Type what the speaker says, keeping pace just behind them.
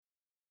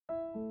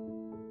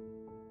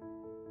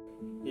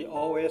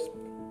always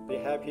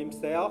behave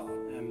himself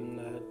and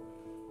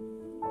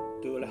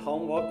do the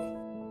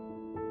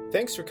homework.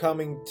 Thanks for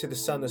coming to the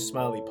Son of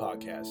Smiley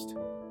podcast.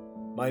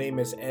 My name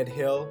is Ed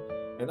Hill,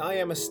 and I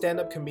am a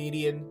stand-up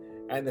comedian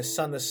and the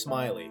son of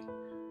Smiley.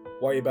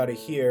 What you're about to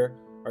hear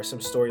are some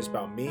stories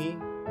about me,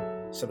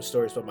 some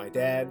stories about my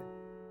dad,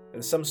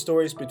 and some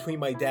stories between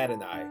my dad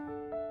and I.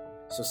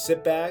 So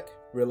sit back,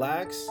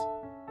 relax,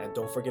 and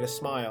don't forget to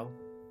smile.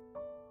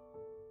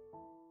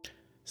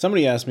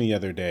 Somebody asked me the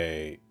other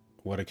day,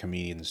 what do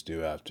comedians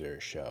do after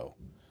a show?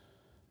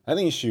 I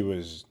think she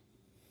was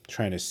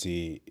trying to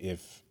see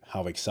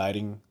how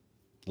exciting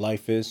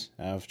life is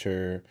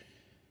after,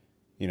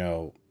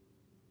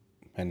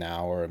 an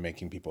hour of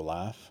making people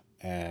laugh.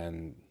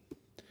 And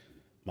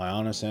my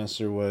honest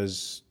answer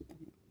was,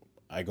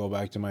 I go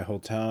back to my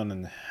hotel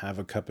and have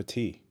a cup of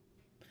tea.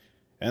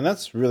 And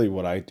that's really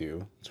what I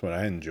do. It's what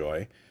I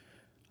enjoy.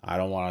 I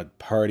don't want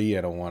to party.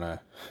 I don't want to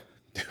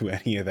do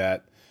any of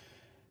that.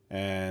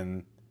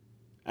 And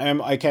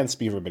I can't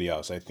speak for everybody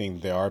else. I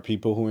think there are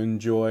people who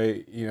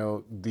enjoy,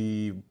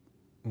 the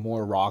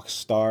more rock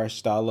star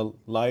style of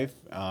life.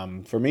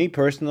 For me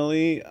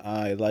personally,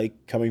 I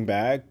like coming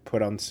back,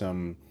 put on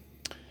some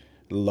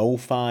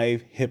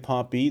lo-fi hip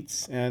hop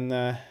beats, and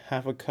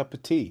have a cup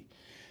of tea.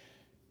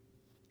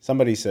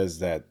 Somebody says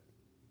that,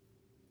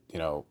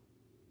 not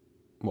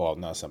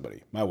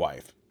somebody. My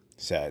wife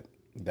said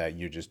that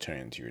you just turn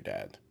into your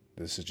dad.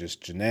 This is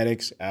just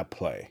genetics at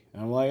play.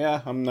 And I'm like,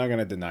 yeah, I'm not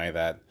gonna deny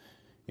that.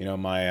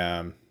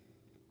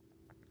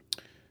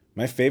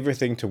 My favorite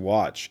thing to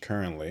watch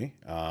currently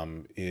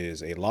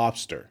is a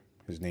lobster.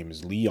 His name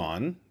is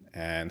Leon,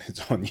 and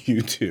it's on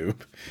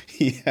YouTube.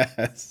 He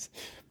has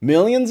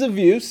millions of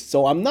views,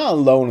 so I'm not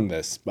alone in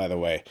this, by the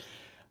way.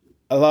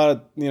 I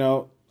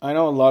know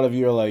a lot of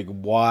you are like,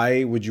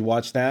 why would you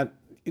watch that?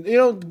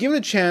 Give it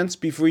a chance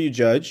before you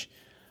judge.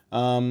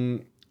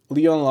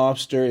 Leon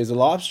Lobster is a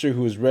lobster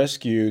who was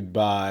rescued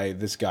by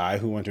this guy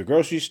who went to a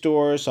grocery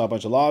store, saw a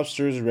bunch of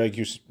lobsters,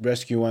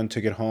 rescue one,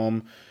 took it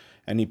home,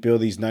 and he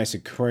built these nice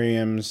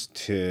aquariums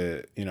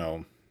to,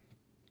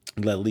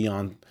 let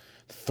Leon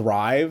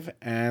thrive.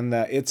 And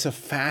it's a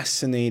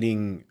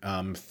fascinating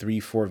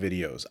 3-4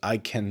 videos. I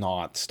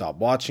cannot stop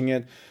watching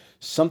it.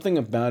 Something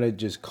about it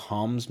just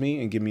calms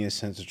me and gives me a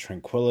sense of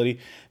tranquility.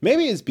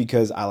 Maybe it's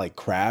because I like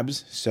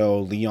crabs, so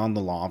Leon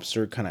the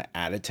Lobster kind of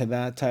added to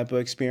that type of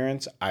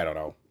experience. I don't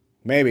know.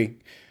 Maybe.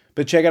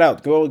 But check it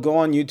out. Go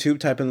on YouTube,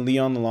 type in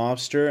Leon the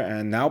Lobster,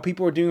 and now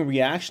people are doing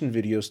reaction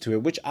videos to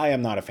it, which I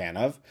am not a fan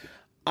of.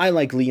 I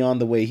like Leon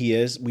the way he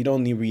is. We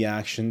don't need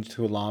reaction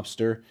to a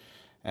lobster.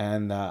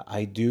 And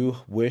I do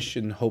wish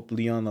and hope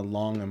Leon a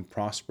long and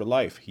prosperous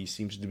life. He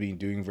seems to be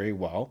doing very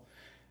well.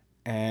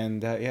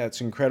 And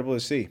it's incredible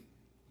to see.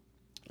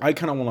 I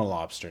kind of want a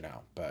lobster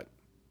now, but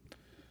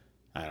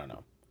I don't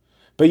know.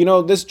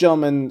 But, this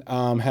gentleman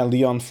had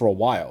Leon for a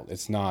while.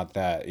 It's not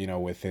that,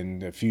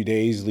 within a few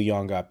days,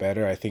 Leon got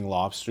better. I think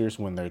lobsters,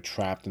 when they're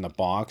trapped in a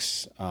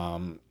box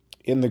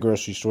in the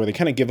grocery store, they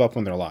kind of give up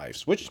on their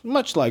lives, which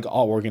much like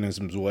all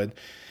organisms would.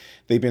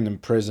 They've been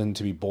imprisoned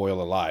to be boiled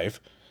alive.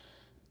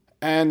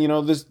 And,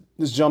 this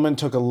gentleman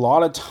took a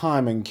lot of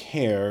time and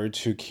care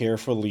to care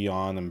for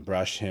Leon and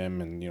brush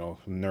him and,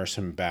 nurse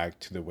him back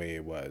to the way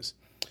it was.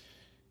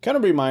 Kind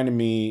of reminded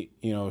me,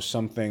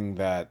 something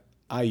that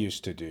I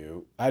used to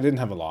do. I didn't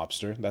have a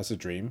lobster. That's a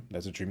dream.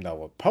 That's a dream that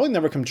will probably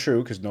never come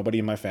true because nobody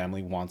in my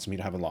family wants me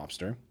to have a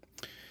lobster.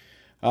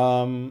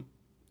 I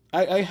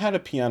had a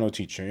piano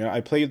teacher.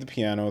 I played the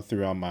piano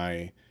throughout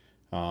my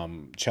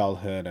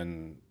childhood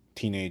and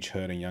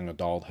teenagehood and young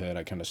adulthood.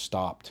 I kind of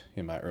stopped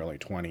in my early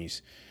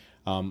 20s.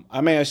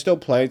 I still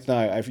play. It's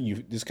not,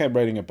 this kind of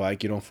riding a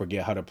bike, you don't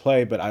forget how to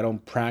play, but I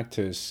don't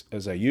practice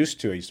as I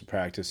used to. I used to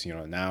practice,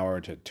 an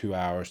hour to 2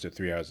 hours to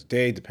 3 hours a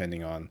day,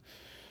 depending on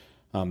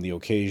the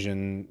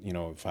occasion.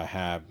 If I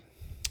have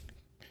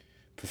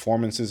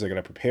performances I got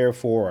to prepare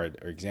for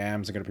or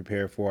exams I got to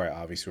prepare for, I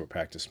obviously will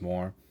practice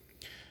more.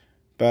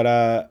 But,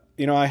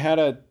 I had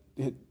a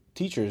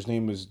teacher. His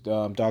name was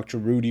Dr.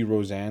 Rudy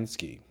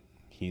Rosansky.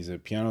 He's a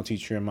piano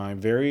teacher of mine.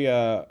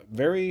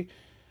 Very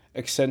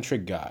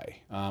eccentric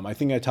guy. I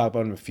think I talked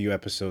about him a few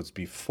episodes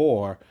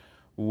before,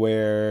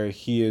 where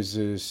he is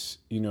this,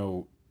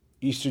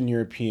 Eastern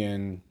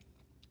European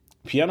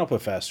piano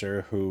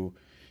professor who,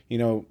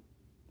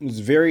 was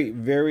very,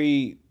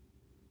 very,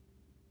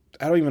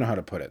 I don't even know how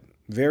to put it,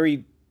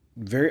 very,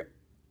 very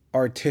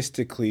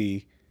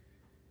artistically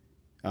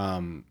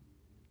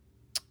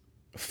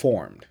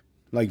formed,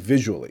 like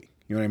visually.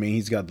 You know what I mean?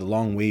 He's got the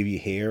long wavy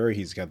hair.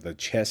 He's got the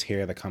chest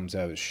hair that comes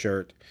out of his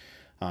shirt.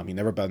 He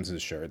never buttons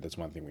his shirt. That's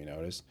one thing we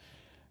noticed.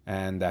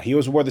 And he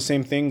always wore the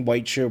same thing,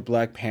 white shirt,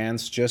 black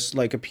pants, just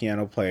like a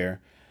piano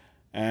player.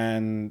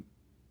 And,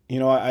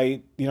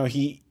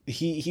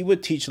 he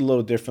would teach a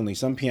little differently.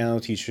 Some piano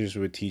teachers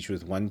would teach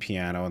with one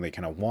piano and they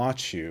kind of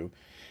watch you.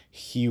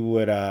 He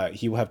would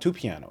have two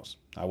pianos.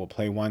 I will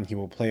play one, he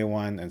will play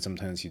one, and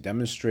sometimes he'll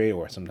demonstrate,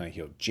 or sometimes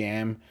he'll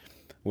jam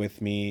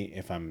with me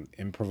if I'm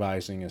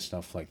improvising and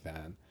stuff like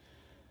that.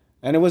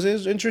 And it was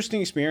an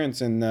interesting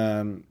experience,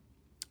 and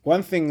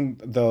One thing,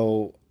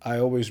 though, I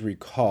always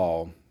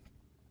recall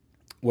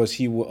was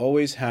he would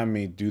always have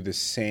me do the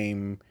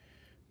same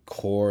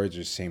chords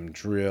or same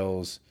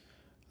drills,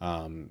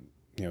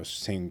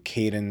 same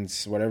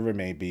cadence, whatever it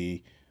may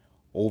be,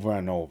 over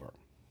and over.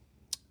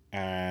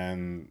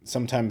 And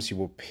sometimes he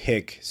will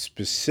pick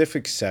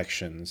specific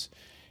sections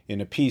in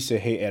a piece, say,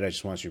 hey, Ed, I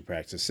just want you to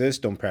practice this.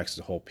 Don't practice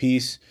the whole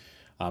piece.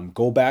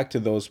 Go back to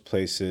those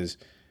places.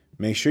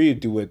 Make sure you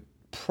do it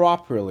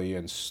properly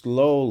and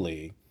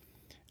slowly,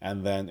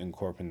 and then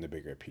incorporate the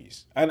bigger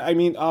piece. And I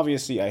mean,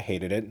 obviously, I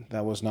hated it. I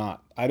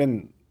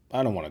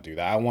don't want to do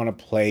that. I want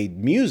to play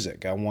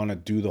music. I want to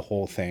do the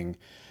whole thing.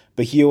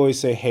 But he always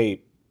say,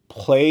 hey,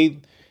 play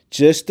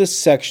just the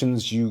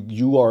sections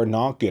you are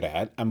not good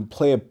at and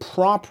play it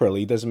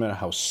properly. Doesn't matter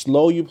how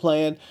slow you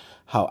play it,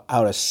 how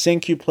out of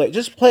sync you play it.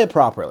 Just play it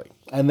properly.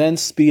 And then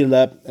speed it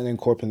up and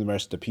incorporate the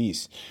rest of the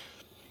piece.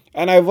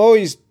 And I've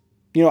always,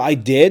 I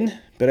did,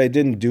 but I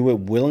didn't do it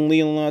willingly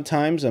a lot of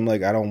times. I'm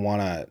like, I don't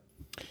want to.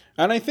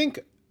 And I think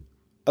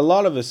a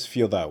lot of us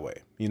feel that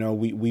way.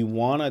 We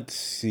want to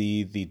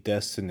see the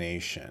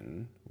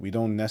destination. We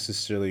don't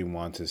necessarily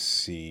want to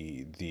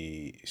see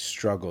the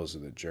struggles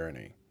of the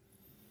journey.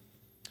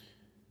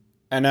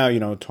 And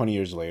now, 20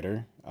 years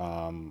later,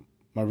 I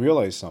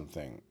realize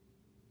something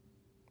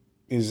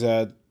is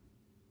that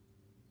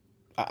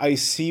I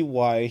see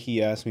why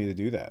he asked me to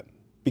do that.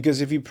 Because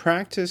if you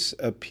practice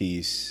a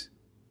piece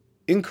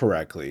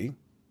incorrectly,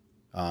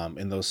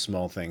 in those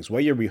small things,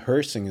 what you're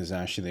rehearsing is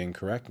actually the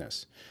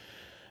incorrectness.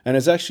 And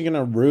it's actually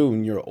going to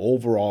ruin your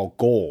overall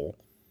goal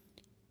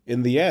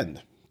in the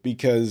end.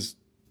 Because,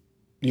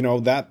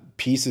 that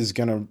piece is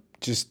going to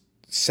just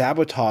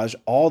sabotage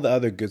all the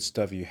other good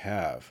stuff you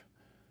have.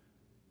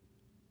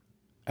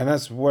 And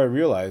that's what I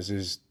realized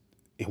is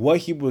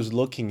what he was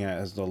looking at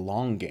as the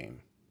long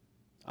game.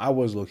 I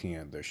was looking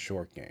at the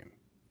short game.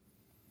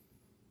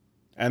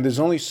 And there's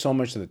only so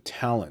much of the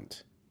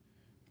talent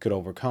could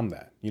overcome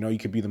that. You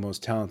could be the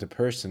most talented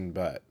person,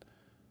 but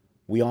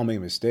we all make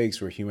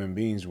mistakes. We're human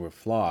beings. We're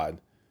flawed.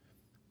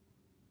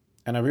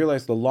 And I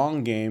realized the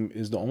long game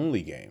is the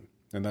only game.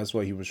 And that's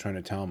what he was trying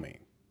to tell me.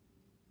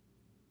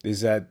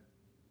 Is that,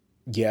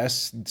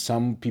 yes,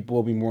 some people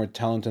will be more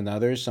talented than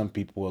others. Some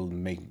people will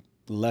make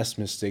less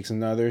mistakes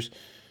than others.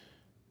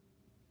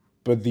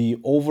 But the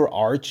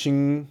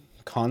overarching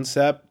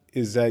concept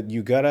is that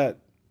you gotta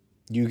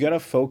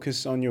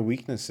focus on your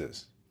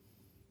weaknesses.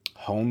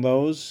 Hone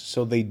those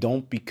so they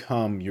don't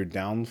become your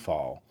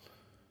downfall.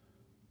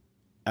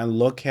 And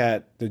look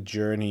at the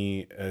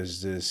journey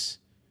as this,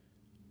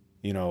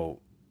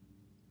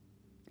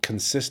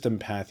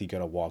 consistent path you got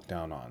to walk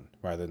down on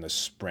rather than a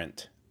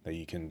sprint that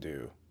you can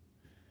do.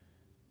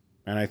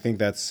 And I think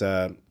that's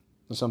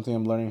something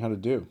I'm learning how to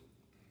do.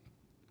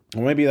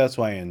 Or maybe that's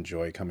why I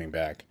enjoy coming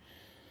back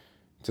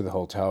to the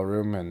hotel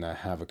room and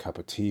have a cup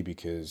of tea,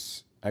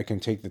 because I can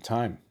take the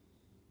time.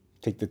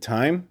 Take the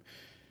time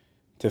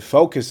to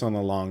focus on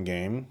the long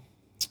game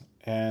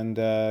and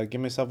give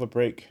myself a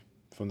break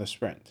from the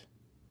sprint.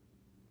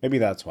 Maybe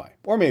that's why.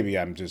 Or maybe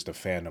I'm just a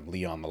fan of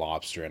Leon the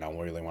Lobster and I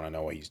really want to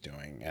know what he's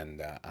doing,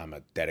 and I'm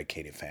a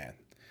dedicated fan.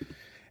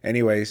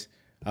 Anyways,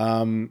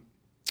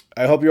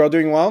 I hope you're all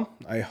doing well.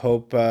 I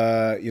hope,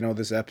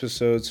 this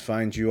episodes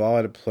finds you all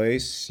at a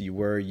place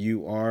where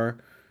you are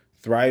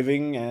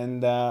thriving,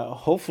 and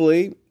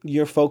hopefully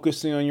you're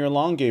focusing on your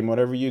long game,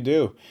 whatever you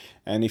do.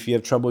 And if you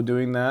have trouble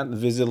doing that,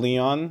 visit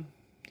Leon.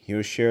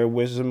 He'll share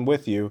wisdom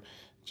with you,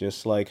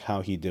 just like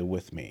how he did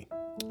with me.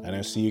 And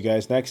I'll see you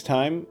guys next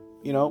time,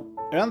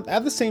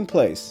 at the same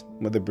place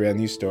with a brand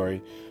new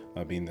story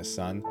of being the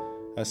son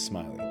of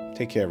Smiley.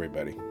 Take care,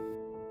 everybody.